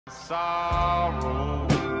Sorrow.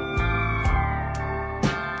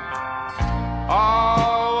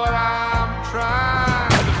 All what I'm trying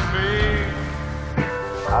to be.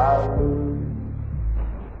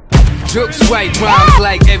 Juxx white rhymes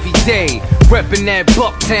like every day. Reppin' that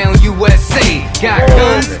Bucktown, USA. Got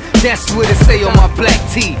guns? That's what it say on my black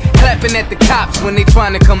tee. Clapping at the cops when they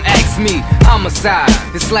tryna come ask me. Homicide,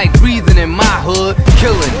 it's like breathing in my hood.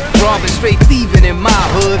 Killing, robbing, straight thieving in my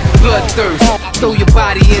hood. Bloodthirst, throw your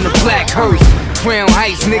body in a black hearse. Crown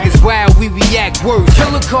Heights niggas wild, we react worse.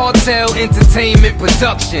 Killer Cartel, entertainment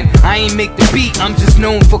production. I ain't make the beat, I'm just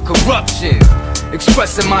known for corruption.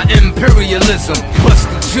 Expressing my imperialism.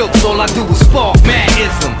 Busty Juxx, all I do is spark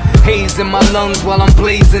madism. Haze in my lungs while I'm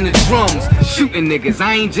blazing the drums. Shooting niggas,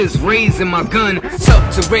 I ain't just raising my gun.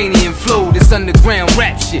 Subterranean flow, this underground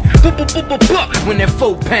rap shit. When that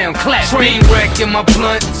 4-pound clap. Train wreck in my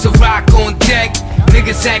blunt, Ciroc on deck.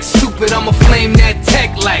 Niggas act stupid, I'ma flame that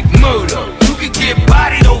tech like murder. You could get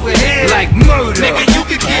bodied over here like murder. Nigga, you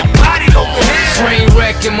could get bodied over here. Train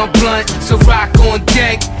wreck in my blunt, Ciroc on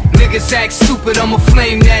deck. Niggas act stupid, I'ma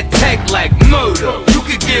flame that tech like murder. You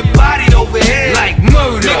could get bodied over here like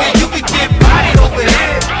murder. Nigga, you could get bodied over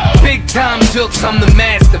here. Big time Juxx, I'm the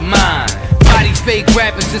mastermind. Body fake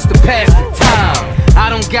rappers just to pass the time. I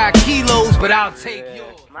don't got kilos, but I'll take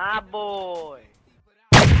yours. My boy.